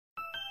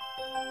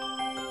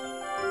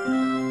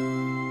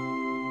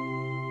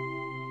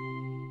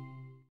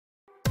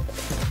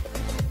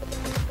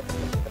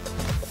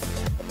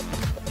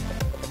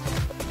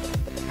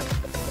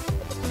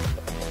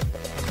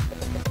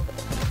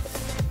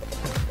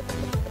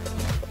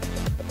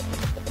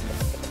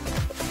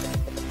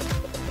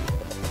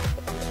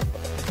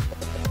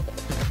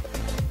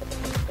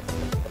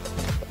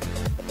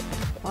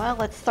Well,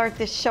 let's start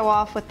this show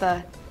off with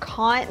the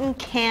cotton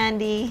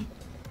candy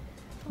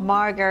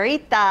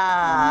margarita.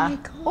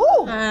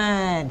 Oh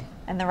my God.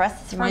 And the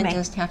rest is for Might me.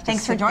 just have to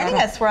Thanks for sit joining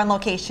better. us. We're on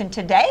location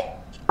today,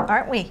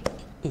 aren't we?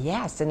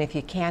 Yes, and if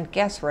you can't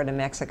guess, we're at a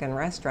Mexican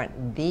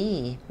restaurant,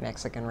 the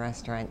Mexican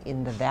restaurant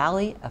in the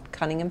valley of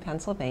Conyngham,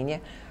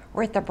 Pennsylvania.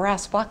 We're at the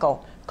Brass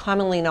Buckle,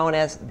 commonly known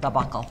as the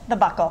Buckle. The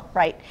Buckle,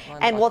 right. And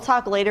Buckle. we'll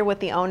talk later with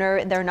the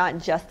owner. They're not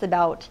just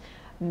about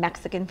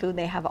Mexican food.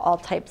 They have all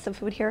types of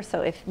food here.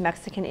 So if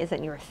Mexican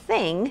isn't your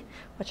thing,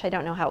 which I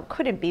don't know how it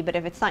couldn't be, but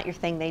if it's not your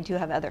thing, they do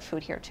have other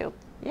food here too.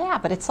 Yeah,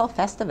 but it's so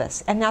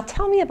festivus. And now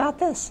tell me about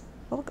this.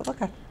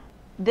 Look at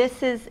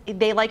This is,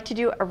 they like to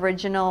do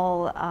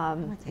original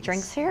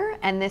drinks here,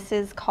 and this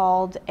is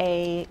called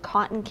a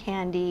cotton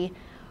candy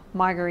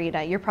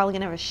margarita. You're probably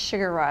gonna have a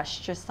sugar rush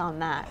just on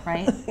that,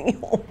 right?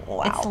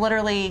 Wow. It's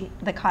literally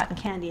the cotton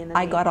candy. And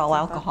I got all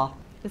alcohol.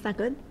 Is that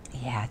good?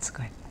 Yeah, it's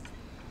good.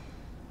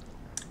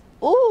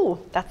 Ooh,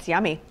 that's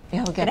yummy.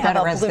 It'll get Gonna have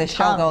better a as blue the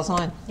show tongue. goes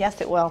on.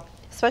 Yes, it will.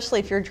 Especially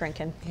if you're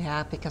drinking.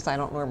 Yeah, because I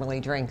don't normally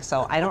drink.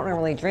 So I don't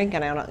normally drink,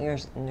 and I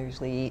don't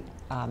usually eat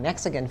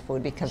Mexican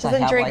food because I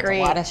doesn't have drink like or a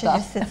eat. lot of She stuff.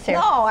 just sits here.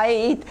 No, I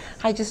eat.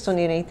 I just don't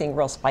eat anything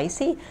real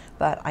spicy.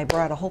 But I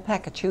brought a whole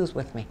pack of chews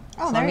with me.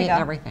 Oh, so there I'm you eating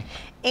go. everything.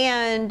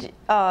 And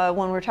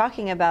when we're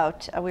talking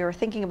about, we were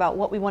thinking about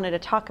what we wanted to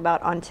talk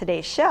about on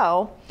today's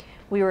show.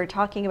 We were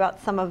talking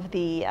about some of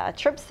the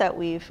trips that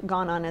we've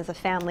gone on as a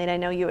family. And I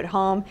know you at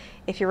home,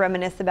 if you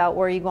reminisce about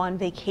where you go on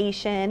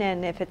vacation,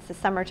 and if it's the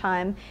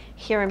summertime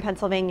here in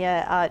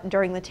Pennsylvania,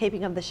 during the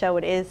taping of the show,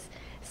 it is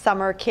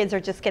summer. Kids are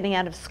just getting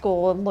out of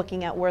school and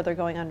looking at where they're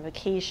going on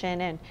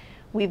vacation. And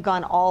we've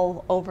gone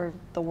all over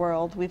the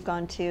world. We've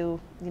gone to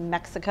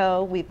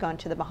Mexico, we've gone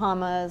to the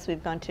Bahamas,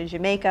 we've gone to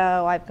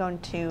Jamaica, I've gone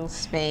to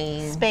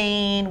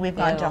Spain, we've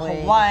gone to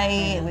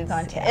Hawaii, we've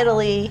gone to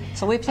Italy.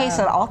 So we've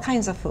tasted all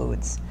kinds of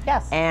foods.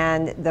 Yes.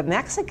 And the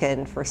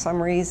Mexican, for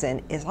some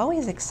reason, is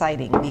always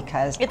exciting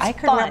because It's I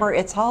can fun. remember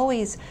it's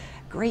always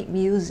great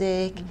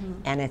music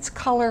and it's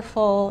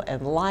colorful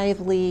and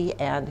lively.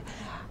 And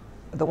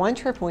the one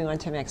trip when we went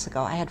to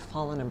Mexico, I had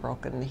fallen and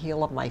broken the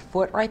heel of my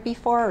foot right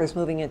before I was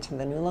moving into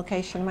the new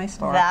location in my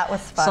store. That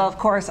was fun. So of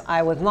course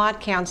I was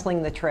not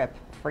canceling the trip.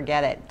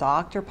 Forget it.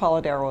 Dr.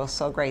 Polidoro was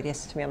so great. He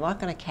said to me, I'm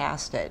not going to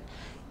cast it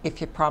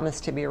if you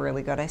promise to be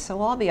really good. I said,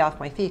 well, I'll be off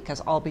my feet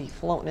because I'll be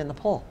floating in the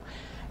pool.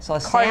 So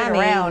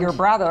Sammy, your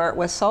brother,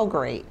 was so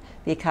great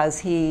because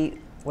he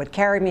would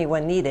carry me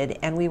when needed,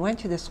 and we went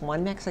to this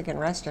one Mexican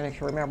restaurant, if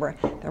you remember.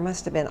 There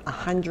must have been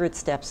 100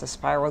 steps, a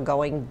spiral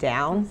going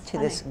down to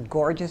this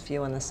gorgeous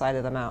view on the side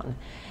of the mountain.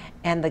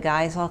 And the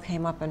guys all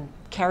came up and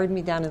carried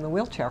me down in the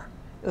wheelchair.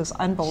 It was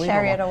unbelievable.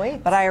 Chariot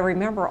awaits. But I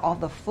remember all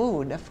the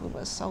food. The food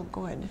was so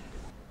good.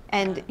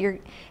 And you're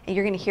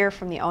going to hear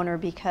from the owner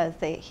because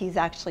he's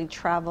actually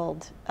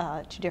traveled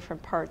to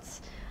different parts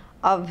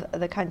of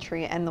the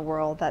country and the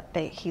world that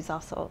he's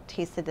also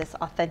tasted this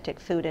authentic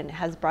food and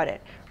has brought it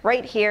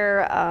right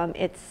here.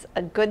 It's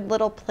a good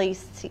little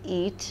place to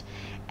eat,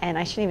 and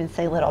I shouldn't even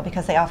say little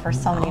because they offer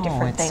so many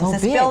different things. So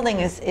this big. building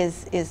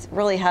is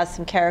really has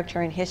some character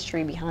and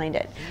history behind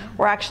it.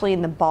 We're actually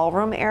in the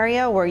ballroom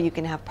area where you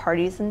can have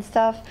parties and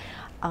stuff.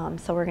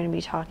 So we're going to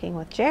be talking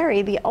with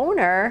Jerry, the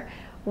owner.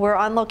 We're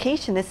on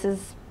location. This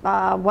is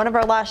one of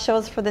our last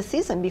shows for the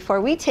season before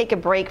we take a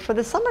break for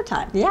the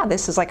summertime. Yeah,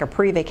 this is like a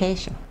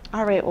pre-vacation.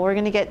 All right, well, we're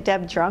going to get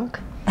Deb drunk,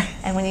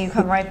 and when you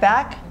come right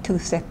back, 2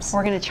 sips.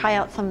 we're going to try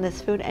out some of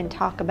this food and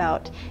talk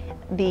about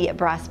the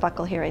Brass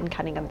Buckle here in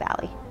Conyngham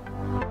Valley.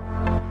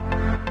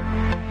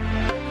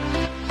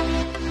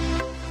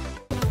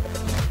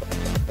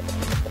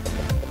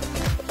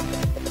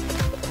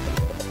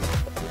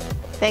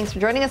 Thanks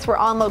for joining us. We're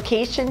on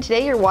location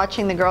today. You're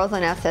watching the girls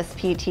on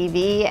SSP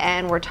TV,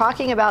 and we're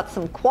talking about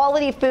some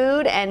quality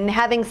food and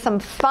having some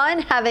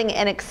fun, having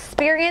an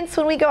experience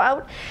when we go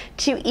out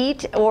to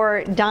eat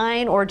or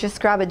dine or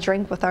just grab a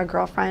drink with our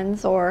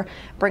girlfriends or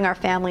bring our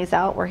families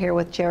out. We're here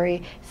with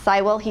Jerry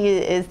Seiwell. He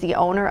is the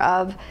owner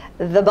of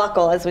The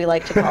Buckle, as we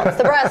like to call it. It's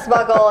the Brass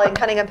Buckle in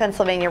Conyngham,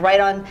 Pennsylvania,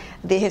 right on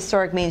the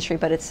historic Main Street,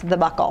 but it's The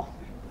Buckle.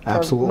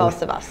 Absolutely. For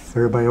most of us.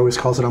 Everybody always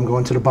calls it, I'm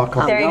going to the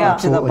Buckle. There you go.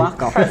 To the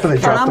Buckle. They And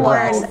drop the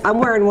balls. I'm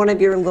wearing one of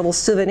your little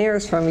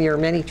souvenirs from your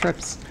many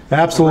trips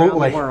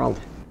Absolutely. around the world.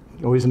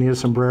 Always need a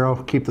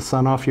sombrero, keep the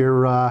sun off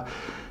your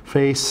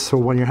face, so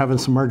when you're having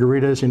some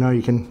margaritas, you know,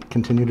 you can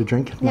continue to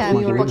drink. Yeah,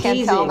 with people margaritas.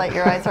 can't tell teasing. that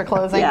your eyes are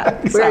closing. Yeah, we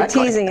were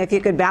Exactly. teasing. If you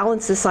could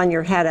balance this on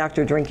your head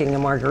after drinking a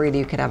margarita,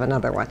 you could have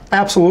another one.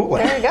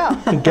 Absolutely. There you go.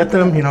 And get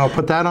them, you know,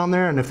 put that on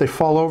there, and if they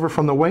fall over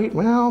from the weight,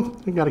 well,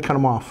 you got to cut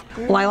them off.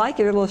 Well, I like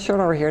your little shirt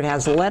over here. It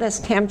has "Let us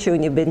tempt you,"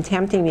 and you've been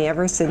tempting me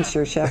ever since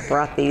your chef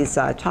brought these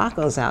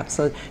tacos out.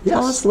 So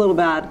tell us a little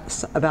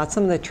about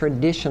some of the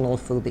traditional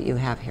food that you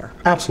have here.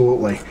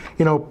 Absolutely.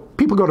 You know,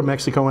 people go to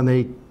Mexico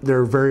and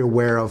they're very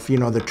aware of, you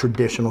know, the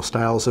traditional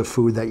styles of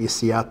food that you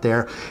see out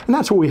there. And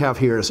that's what we have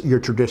here is your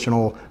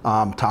traditional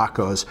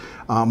tacos.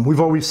 We've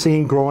always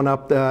seen growing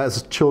up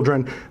as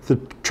children, the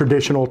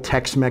traditional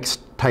Tex-Mex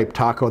type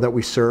taco that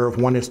we serve.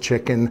 One is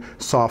chicken,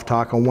 soft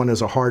taco, one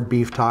is a hard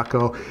beef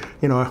taco.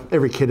 You know,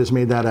 every kid has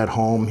made that at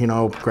home. You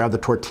know, grab the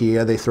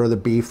tortilla, they throw the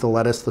beef, the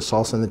lettuce, the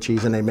salsa, and the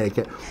cheese, and they make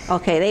it.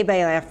 Okay, they buy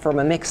that from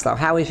a mix though.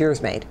 How is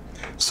yours made?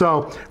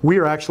 So we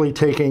are actually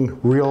taking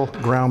real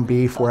ground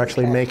beef. We're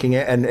actually making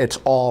it, and it's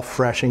all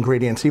fresh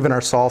ingredients. Even our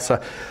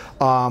salsa,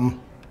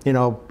 you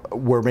know,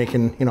 we're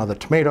making, you know, the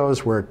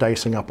tomatoes. We're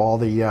dicing up all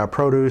the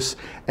produce,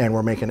 and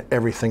we're making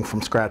everything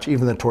from scratch.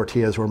 Even the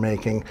tortillas we're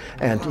making,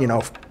 and you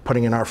know,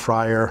 putting in our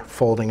fryer,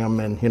 folding them,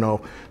 and you know,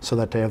 so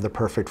that they have the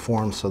perfect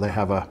form, so they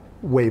have a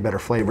way better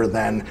flavor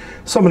than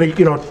somebody,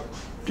 you know.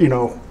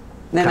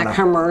 Then kinda, a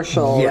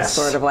commercial, yes.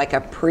 sort of like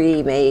a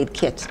pre-made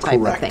kit type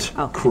Correct. of thing.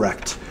 Okay.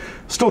 Correct.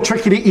 Still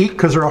tricky to eat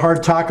because they're a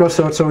hard taco,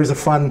 so it's always a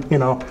fun, you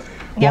know,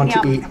 Yum, one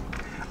to yum. eat.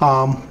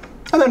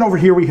 And then over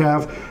here we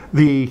have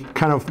the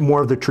kind of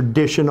more of the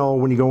traditional,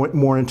 when you go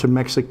more into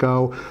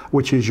Mexico,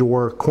 which is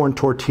your corn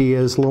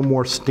tortillas, a little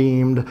more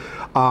steamed.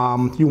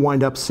 You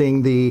wind up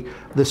seeing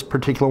this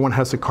particular one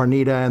has the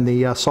carnita and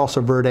the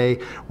salsa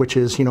verde, which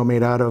is, you know,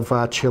 made out of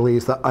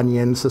chilies, the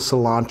onions, the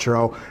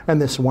cilantro. And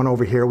this one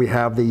over here, we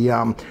have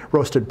the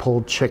roasted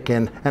pulled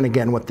chicken, and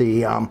again with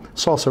the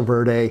salsa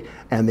verde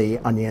and the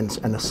onions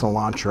and the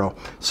cilantro.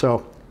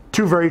 So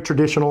 2 very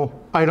traditional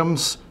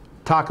items,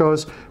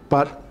 tacos,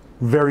 but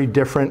very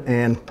different,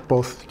 and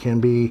both can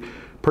be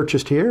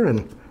purchased here, and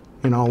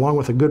you know, along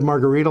with a good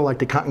margarita like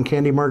the cotton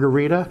candy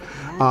margarita.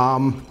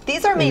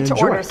 These are made to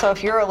enjoy. order, so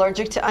if you're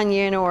allergic to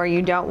onion, or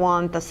you don't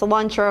want the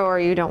cilantro, or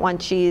you don't want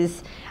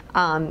cheese,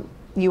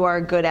 you are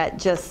good at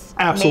just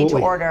made Absolutely.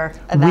 to order.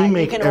 We that you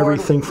make can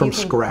everything order, from you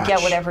can scratch.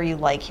 Get whatever you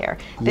like here.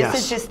 This Yes.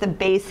 is just the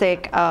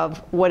basic of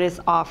what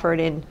is offered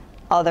in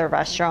other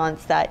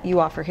restaurants that you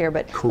offer here,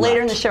 but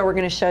later in the show we're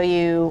going to show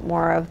you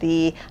more of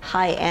the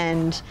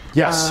high-end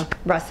Yes.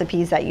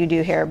 recipes that you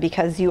do here,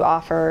 because you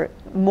offer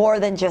more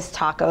than just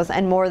tacos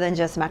and more than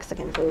just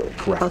Mexican food.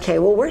 Correct. Okay,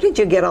 well, where did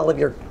you get all of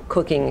your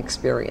cooking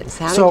experience?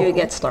 How So- did you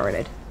get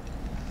started?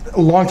 A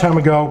long time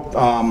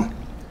ago,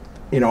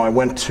 you know, I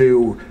went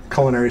to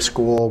culinary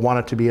school,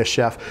 wanted to be a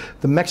chef.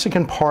 The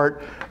Mexican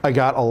part, I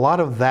got a lot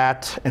of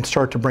that and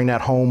started to bring that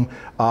home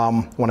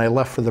when I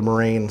left for the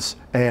Marines.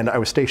 And I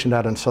was stationed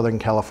out in Southern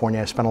California.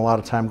 I spent a lot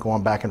of time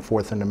going back and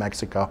forth into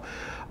Mexico.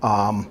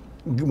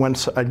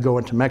 Once I'd go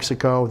into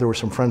Mexico, there were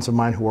some friends of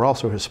mine who were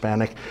also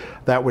Hispanic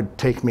that would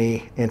take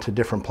me into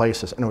different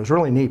places. And it was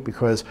really neat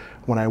because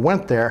when I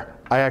went there,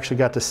 I actually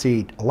got to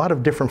see a lot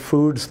of different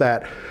foods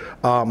that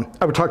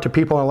I would talk to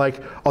people and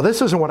like, oh,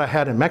 this isn't what I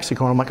had in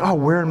Mexico. And I'm like, oh,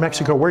 where in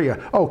Mexico were you?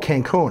 Oh,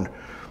 Cancun.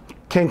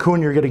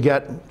 Cancun, you're going to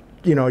get,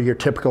 you know, your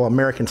typical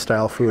American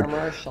style food.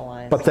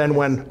 Commercialized. But then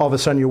when all of a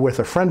sudden you're with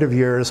a friend of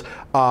yours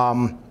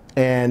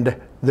and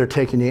they're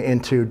taking you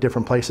into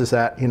different places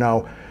that, you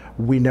know,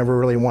 we never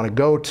really want to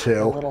go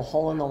to. A little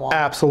hole in the wall.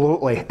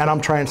 Absolutely. And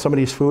I'm trying some of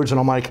these foods and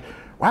I'm like,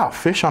 wow,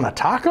 fish on a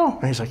taco?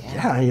 And he's like,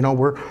 yeah, you know,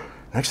 we're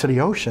next to the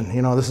ocean.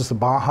 You know, this is the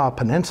Baja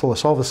Peninsula.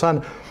 So all of a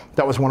sudden,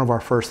 that was one of our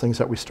first things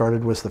that we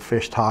started was the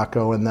fish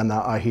taco and then the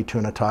ahi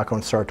tuna taco,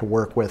 and started to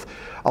work with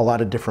a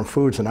lot of different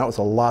foods. And that was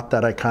a lot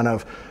that I kind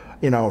of,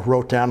 you know,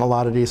 wrote down a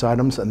lot of these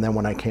items. And then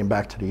when I came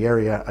back to the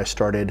area, I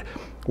started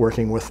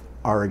working with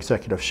our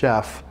executive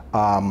chef,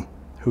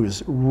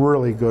 who's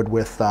really good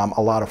with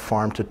a lot of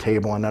farm to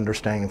table and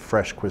understanding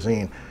fresh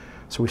cuisine.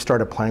 So we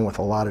started playing with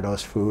a lot of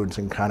those foods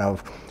and kind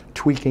of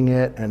tweaking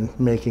it and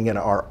making it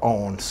our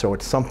own. So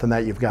it's something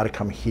that you've got to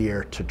come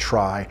here to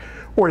try,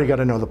 or you got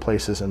to know the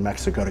places in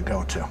Mexico to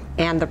go to.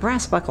 And the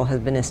Brass Buckle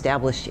has been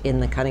established in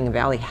the Conyngham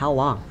Valley how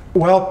long?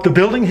 Well, the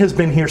building has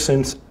been here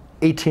since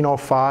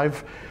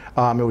 1805.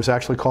 It was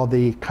actually called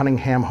the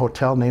Conyngham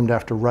Hotel, named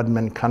after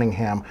Rudman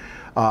Conyngham,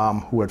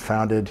 who had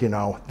founded, you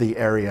know, the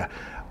area.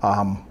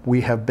 We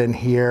have been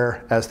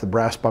here as the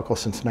Brass Buckle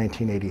since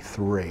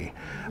 1983,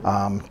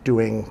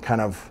 doing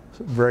kind of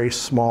very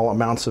small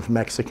amounts of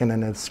Mexican,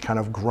 and it's kind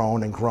of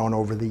grown and grown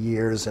over the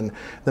years, and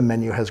the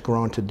menu has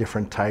grown to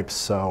different types.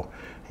 So,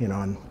 you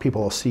know, and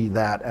people will see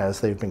that as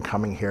they've been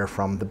coming here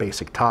from the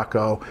basic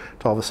taco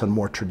to all of a sudden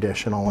more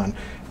traditional, and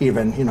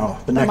even, you know,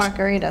 the next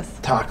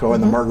margaritas. taco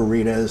and the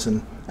margaritas,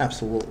 and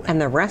Absolutely. And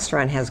the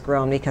restaurant has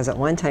grown because at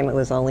one time it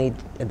was only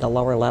the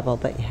lower level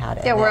that you had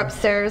it. Yeah, we're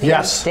upstairs.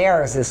 Yes.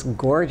 Upstairs, this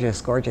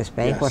gorgeous, gorgeous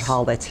banquet Yes.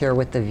 hall that's here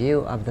with the view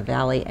of the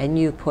valley, and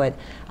you put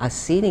a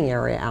seating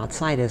area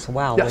outside as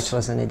well, Yes. which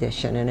was an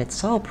addition. And it's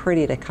so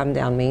pretty to come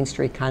down Main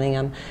Street,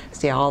 Conyngham,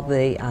 see all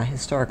the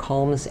historic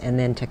homes, and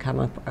then to come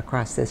up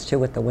across this too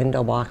with the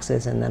window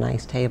boxes and the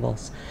nice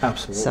tables.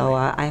 Absolutely. So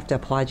I have to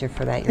applaud you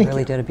for that. You Thank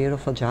really you. did a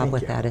beautiful job Thank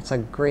with you. that. It's a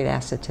great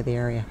asset to the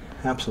area.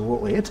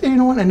 Absolutely. It's, you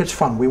know what, and it's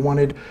fun. We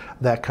wanted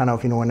that kind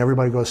of, you know, when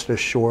everybody goes to the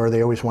shore,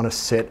 they always want to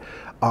sit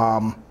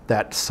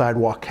that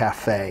sidewalk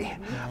cafe.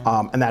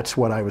 And that's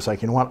what I was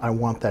like, you know what, I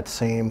want that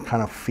same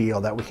kind of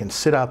feel that we can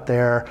sit out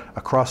there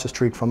across the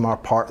street from our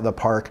the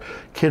park.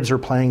 Kids are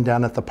playing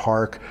down at the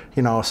park.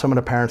 You know, some of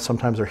the parents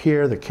sometimes are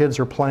here, the kids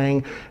are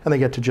playing, and they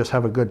get to just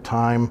have a good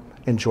time,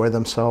 enjoy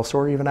themselves,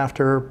 or even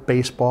after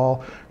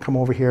baseball, come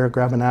over here,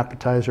 grab an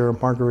appetizer, a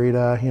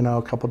margarita, you know,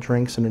 a couple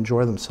drinks, and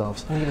enjoy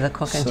themselves. Leave the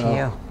cooking to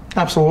you.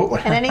 Absolutely.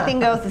 And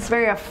anything goes. It's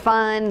very a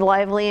fun,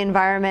 lively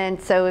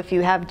environment. So if you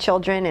have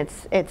children,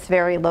 it's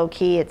very low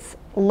key. It's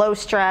low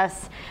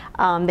stress.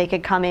 They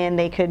could come in.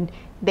 They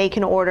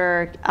can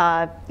order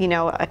you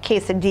know, a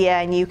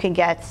quesadilla, and you can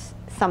get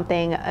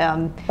something.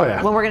 Oh,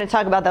 yeah. When we're going to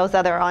talk about those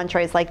other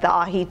entrees like the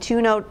ahi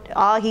tuna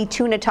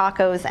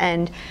tacos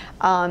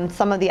and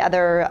some of the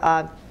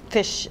other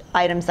fish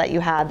items that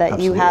you have that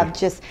you have,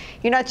 just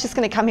you're not just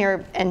going to come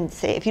here and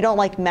say, if you don't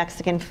like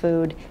Mexican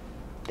food,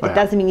 it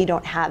doesn't mean you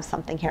don't have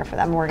something here for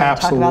them. We're going to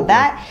talk about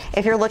that.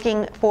 If you're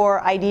looking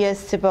for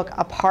ideas to book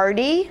a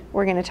party,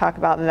 we're going to talk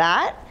about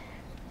that.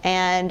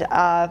 And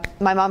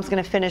my mom's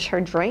going to finish her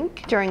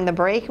drink during the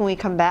break. When we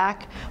come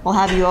back, we'll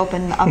have you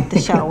open up the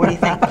show. What do you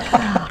think?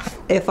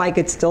 If I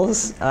could still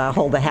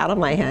hold the hat on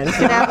my head,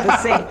 you have to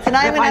see.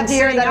 Tonight I'm going to have to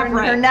hear that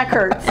her neck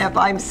hurts. If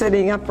I'm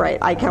sitting upright,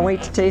 I can't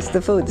wait to taste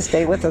the food.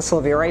 Stay with us. We'll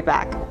be right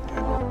back.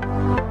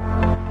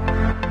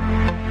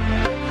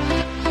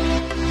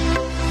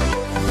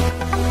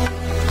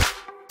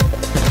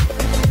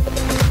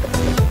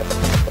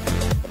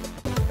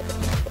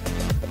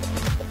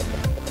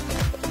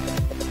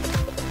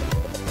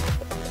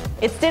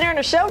 It's dinner and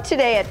a show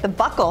today at the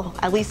Buckle,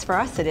 at least for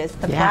us it is,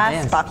 the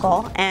Brass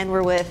Buckle. And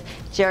we're with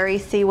Jerry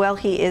Seiwell.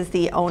 He is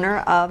the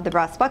owner of the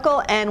Brass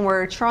Buckle, and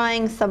we're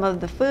trying some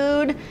of the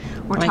food.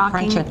 We're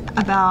talking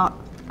about,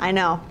 I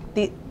know,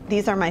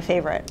 these are my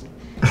favorite.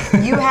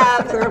 You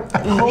have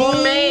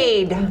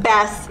homemade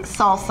best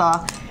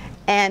salsa.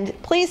 And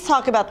please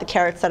talk about the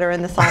carrots that are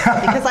in the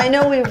salsa, because I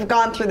know we've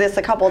gone through this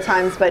a couple of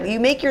times, but you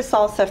make your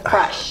salsa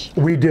fresh.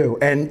 We do,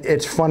 and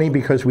it's funny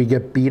because we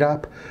get beat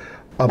up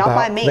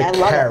about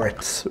the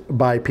carrots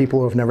by people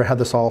who have never had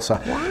the salsa.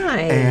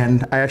 Why?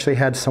 And I actually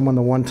had someone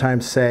the one time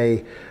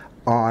say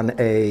on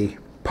a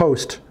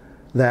post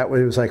that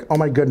it was like, oh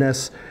my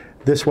goodness,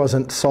 this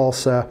wasn't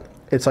salsa.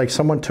 It's like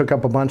someone took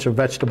up a bunch of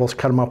vegetables,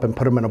 cut them up, and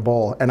put them in a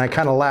bowl. And I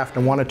kind of laughed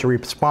and wanted to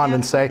respond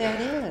and say,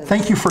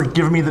 thank you for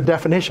giving me the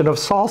definition of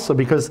salsa,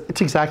 because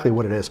it's exactly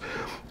what it is.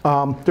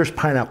 There's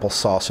pineapple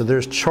salsa,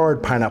 there's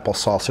charred pineapple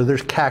salsa,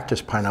 there's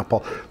cactus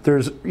pineapple,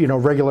 there's, you know,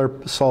 regular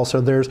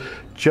salsa, there's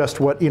just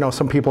what, you know,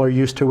 some people are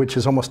used to, which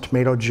is almost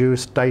tomato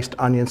juice, diced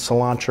onion,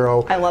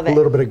 cilantro, I love it. A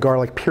little bit of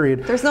garlic,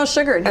 period. There's no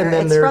sugar in here,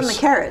 it's from the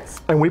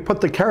carrots. And we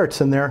put the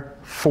carrots in there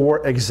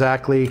for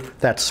exactly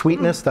that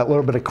sweetness, that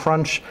little bit of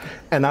crunch,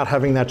 and not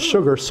having that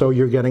sugar, so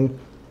you're getting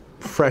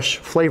fresh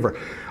flavor.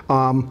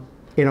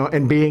 You know,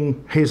 and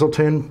being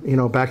Hazleton, you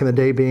know, back in the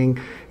day being,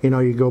 you know,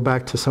 you go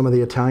back to some of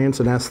the Italians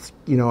and ask,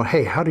 you know,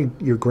 hey, how did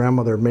your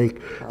grandmother make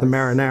the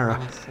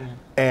marinara?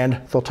 And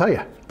they'll tell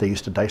you, they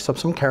used to dice up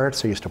some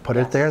carrots, they used to put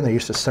it there, and they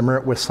used to simmer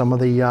it with some of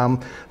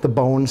the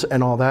bones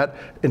and all that,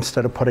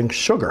 instead of putting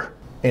sugar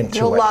into it.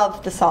 You'll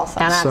love the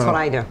salsa. And that's what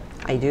I do.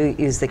 I do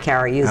use the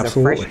carrot, use the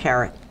fresh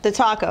carrot. The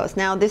tacos.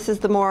 Now this is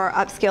the more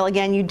upscale.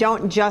 Again, you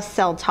don't just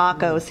sell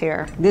tacos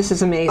here. This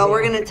is amazing. But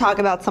we're going to talk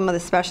about some of the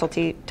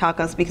specialty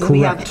tacos, because we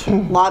have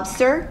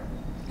lobster,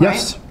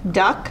 yes, right?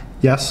 Duck,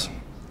 yes,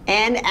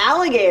 and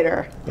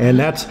alligator. And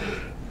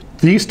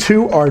these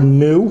two are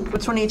new.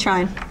 Which one are you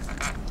trying?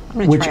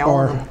 Which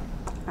are, all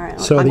right,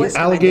 so the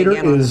alligator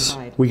is,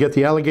 we get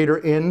the alligator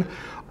in,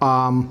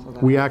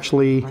 we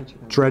actually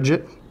dredge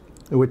it,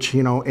 which,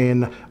 you know,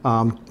 in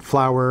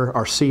flour,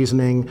 our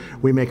seasoning,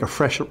 we make a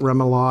fresh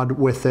remoulade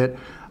with it,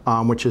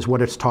 which is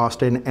what it's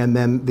tossed in, and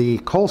then the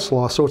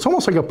coleslaw. So it's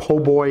almost like a po'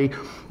 boy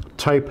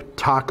type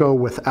taco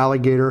with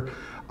alligator,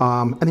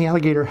 and the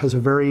alligator has a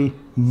very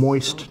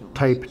moist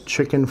type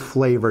chicken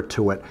flavor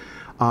to it.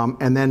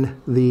 And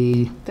then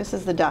this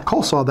is the duck.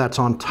 Coleslaw that's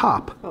on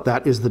top,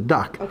 that is the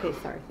duck. Okay,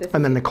 sorry.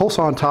 And then the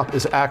coleslaw on top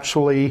is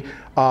actually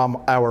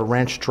our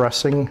ranch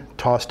dressing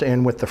tossed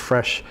in with the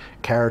fresh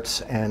carrots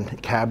and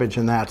cabbage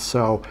and that.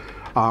 So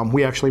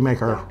we actually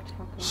make our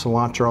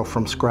cilantro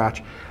from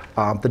scratch.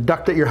 The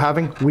duck that you're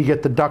having, we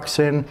get the ducks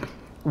in,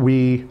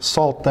 we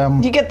salt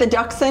them. You get the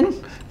ducks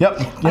in?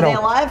 Yep. Are they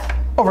alive?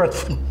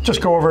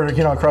 just go over,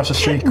 across the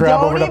street,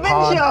 grab Don't over the even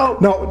pond.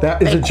 joke. No,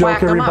 that is a joke,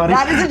 quack 'em up. everybody.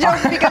 That is a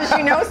joke because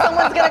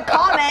someone's going to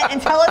comment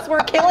and tell us we're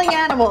killing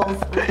animals.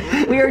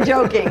 We are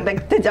joking.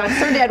 The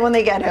ducks are dead when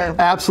they get here.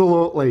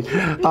 Absolutely.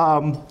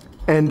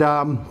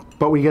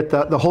 But we get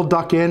the whole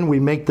duck in, we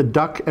make the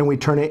duck, and we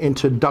turn it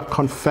into duck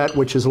confit,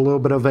 which is a little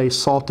bit of a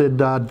salted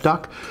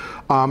duck.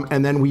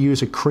 And then we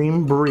use a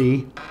cream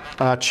brie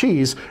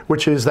cheese,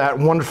 which is that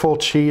wonderful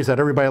cheese that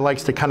everybody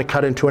likes to kind of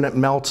cut into and it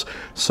melts.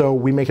 So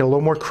we make it a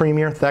little more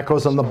creamier. That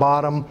goes on the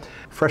bottom.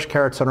 Fresh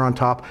carrots that are on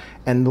top.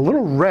 And the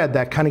little red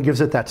that kind of gives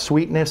it that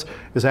sweetness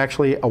is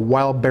actually a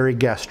wild berry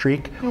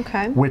gastrique,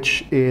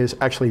 which is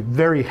actually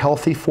very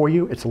healthy for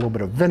you. It's a little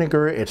bit of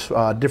vinegar. It's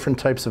different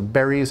types of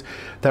berries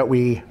that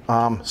we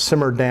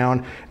simmer down.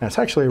 And it's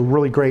actually a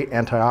really great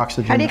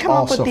antioxidant How do you come up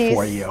also with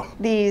for you.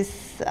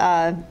 these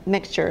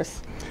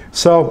mixtures?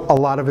 So a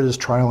lot of it is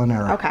trial and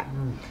error. Okay.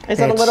 Is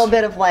it a little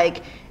bit of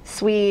like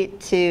sweet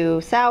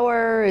to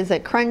sour? Is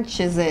it crunch?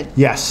 Is it?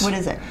 Yes. What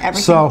is it?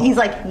 Everything. So he's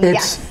like,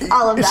 yes,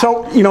 all of that.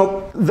 So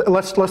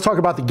let's talk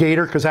about the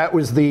gator, because that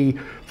was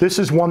this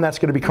is one that's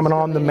going to be coming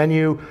on the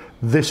menu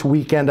this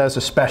weekend as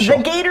a special.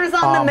 The gator's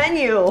on the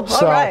menu. All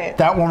so right.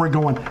 that one we're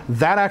going.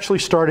 That actually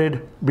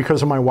started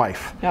because of my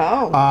wife.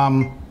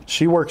 Oh.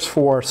 She works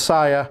for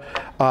Seiwell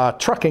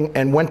Trucking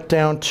and went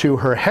down to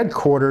her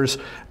headquarters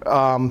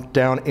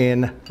down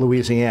in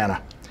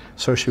Louisiana.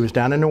 So she was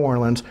down in New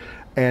Orleans,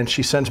 and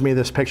she sends me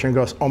this picture and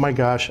goes, "Oh my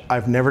gosh,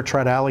 I've never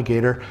tried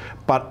alligator,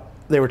 but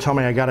they were telling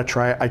me I got to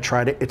try it. I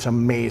tried it. It's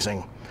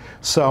amazing."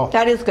 So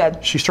that is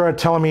good. She started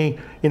telling me,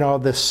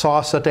 this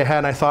sauce that they had,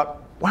 and I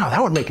thought, wow,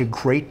 that would make a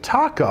great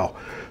taco.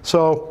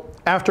 So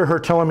after her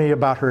telling me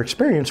about her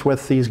experience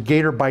with these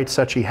gator bites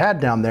that she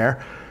had down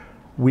there,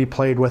 we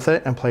played with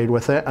it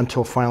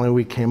until finally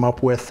we came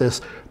up with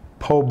this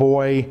po'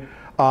 boy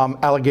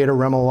alligator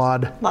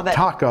remoulade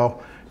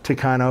taco to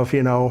kind of,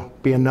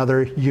 be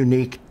another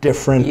unique,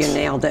 different. You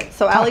nailed it.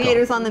 So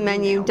alligators on the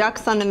menu,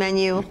 ducks on the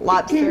menu,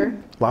 lobster.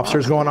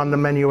 Lobster's going on the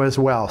menu as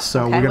well.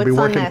 So Okay, we're going to be what's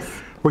on working.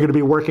 this? We're going to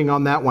be working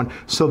on that one.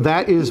 So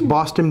that is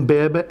Boston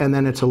bib, and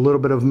then it's a little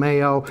bit of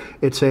mayo.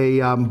 It's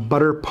a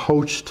butter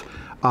poached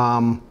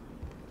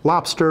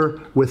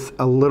lobster with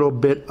a little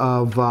bit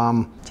of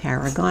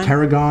tarragon.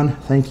 Tarragon,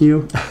 thank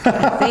you.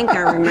 I think I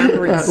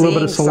remember a little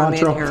bit of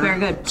cilantro. It's very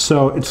good.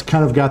 So it's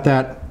kind of got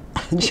that.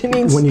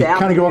 Janine's when you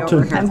kind of go up to,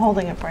 I'm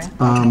holding it for you.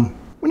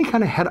 when you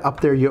kind of head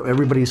up there,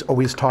 everybody's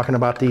always talking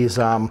about these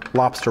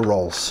lobster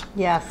rolls.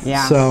 Yes.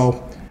 Yeah.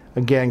 So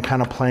again,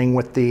 kind of playing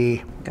with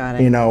the,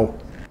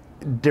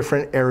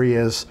 different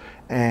areas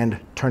and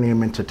turning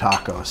them into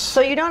tacos.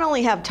 So you don't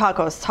only have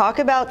tacos. Talk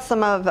about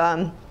some of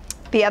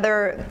the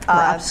other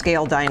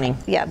upscale dining.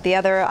 Yeah, the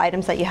other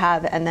items that you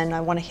have, and then I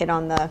want to hit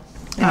on the.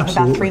 We have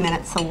about 3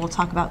 minutes, so we'll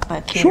talk about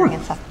the catering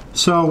and stuff.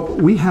 So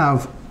we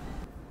have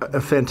a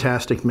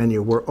fantastic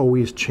menu. We're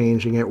always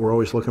changing it. We're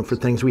always looking for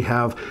things. We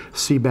have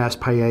sea bass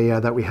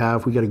paella that we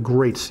get a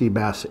great sea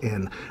bass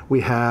in.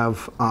 We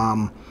have,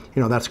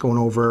 that's going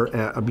over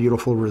a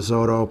beautiful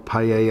risotto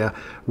paella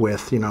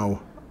with,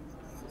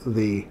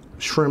 the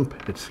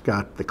shrimp. It's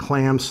got the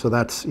clams, so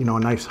that's, a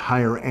nice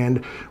higher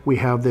end. We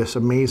have this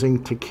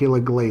amazing tequila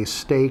glazed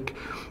steak.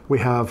 We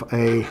get our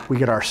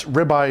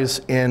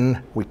ribeyes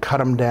in, we cut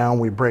them down,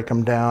 we break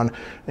them down,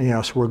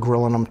 and, so we're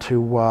grilling them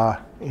to,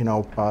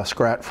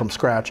 from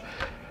scratch,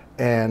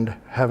 and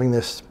having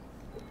this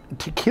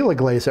tequila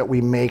glaze that we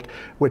make,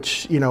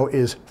 which,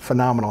 is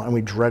phenomenal. And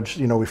we dredge,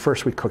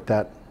 we cook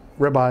that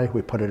ribeye,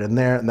 we put it in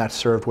there, and that's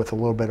served with a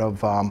little bit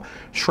of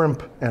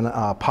shrimp and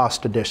a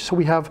pasta dish. So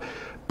we have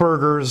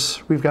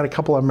burgers, we've got a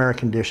couple of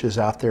American dishes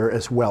out there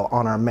as well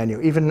on our menu,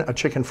 even a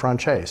chicken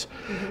franchise.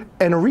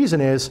 And the reason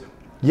is,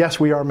 yes,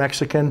 we are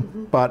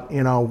Mexican, but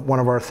one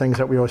of our things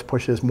that we always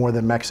push is more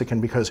than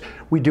Mexican, because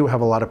we do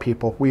have a lot of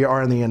people. We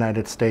are in the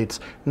United States.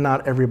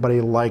 Not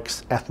everybody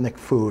likes ethnic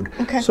food.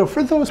 So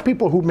for those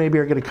people who maybe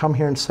are going to come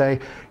here and say,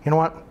 you know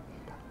what,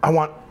 I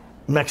want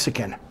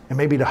Mexican, and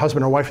maybe the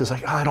husband or wife is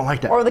like, oh, I don't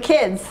like that. Or the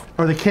kids.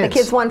 Or the kids.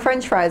 The kids want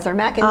French fries or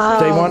mac and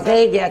cheese.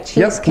 They get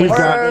cheese We've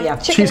got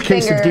quesadilla. cheese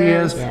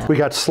quesadillas. Yeah. We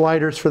got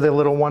sliders for the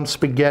little ones,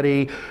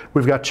 spaghetti.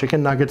 We've got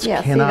chicken nuggets.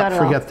 Yes, Cannot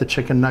forget the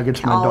chicken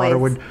nuggets. My daughter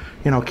would,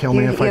 kill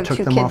me if I took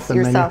them off the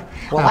menu.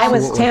 Well, I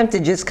was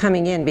tempted just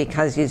coming in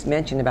because you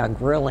mentioned about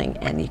grilling,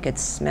 and you could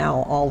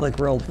smell all the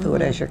grilled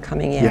food as you're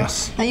coming in.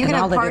 Yes. Now you can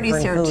have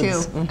parties here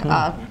too,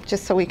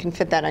 just so we can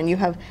fit that on.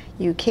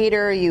 You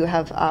cater, you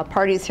have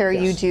parties here,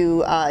 you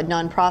do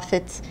nonprofits.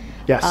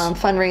 Yes.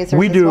 Fundraisers.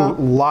 We do well.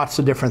 lots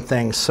of different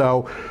things.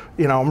 So,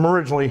 I'm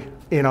originally,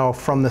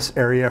 from this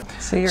area.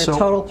 So you're a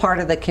total part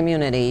of the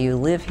community. You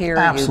live here,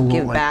 absolutely.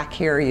 You give back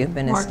here, you've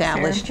been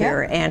established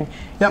here, and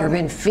Yep. you've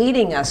been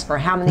feeding us for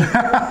how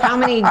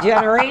many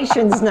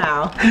generations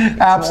now?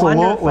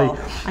 Absolutely.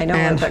 I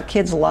know, but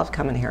kids love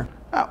coming here.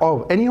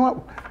 And you know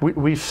what?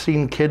 We've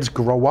seen kids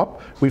grow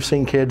up. We've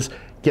seen kids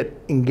get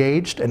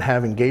engaged and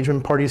have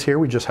engagement parties here.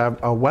 We just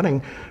have a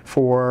wedding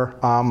for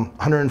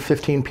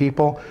 115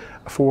 people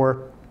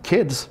for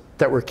kids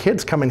that were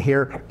kids coming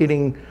here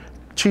eating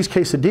cheese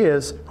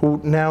quesadillas who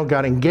now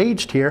got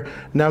engaged here,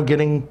 now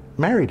getting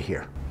married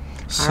here.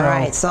 All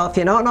right, so if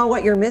you don't know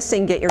what you're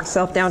missing, get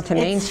yourself down to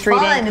Main Street in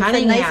Conyngham.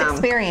 It's a nice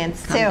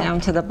experience, too. Come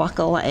down to the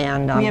Buckle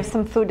and... we have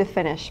some food to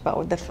finish,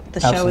 but the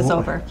show is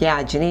over.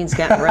 Yeah, Janine's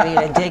getting ready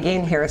to dig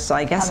in here, so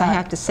I guess I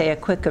have to say a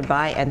quick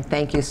goodbye, and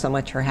thank you so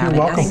much for having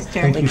us. Thanks,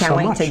 Jerry. We can't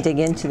wait to dig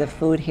into the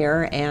food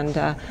here, and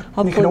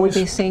hopefully we'll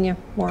be seeing you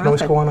more often. You can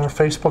always go on our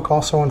Facebook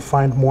also and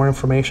find more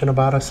information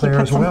about us there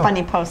as well. Put some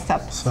funny posts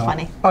up. It's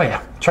funny. Oh,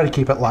 yeah. Try to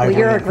keep it lively.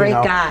 Well, you're a great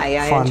guy.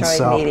 I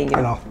enjoyed meeting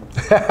you.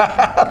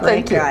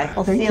 Great guy.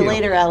 We'll see you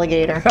later,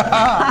 alligator.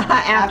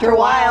 After a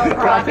while,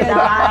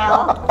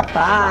 crocodile.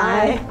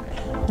 Bye.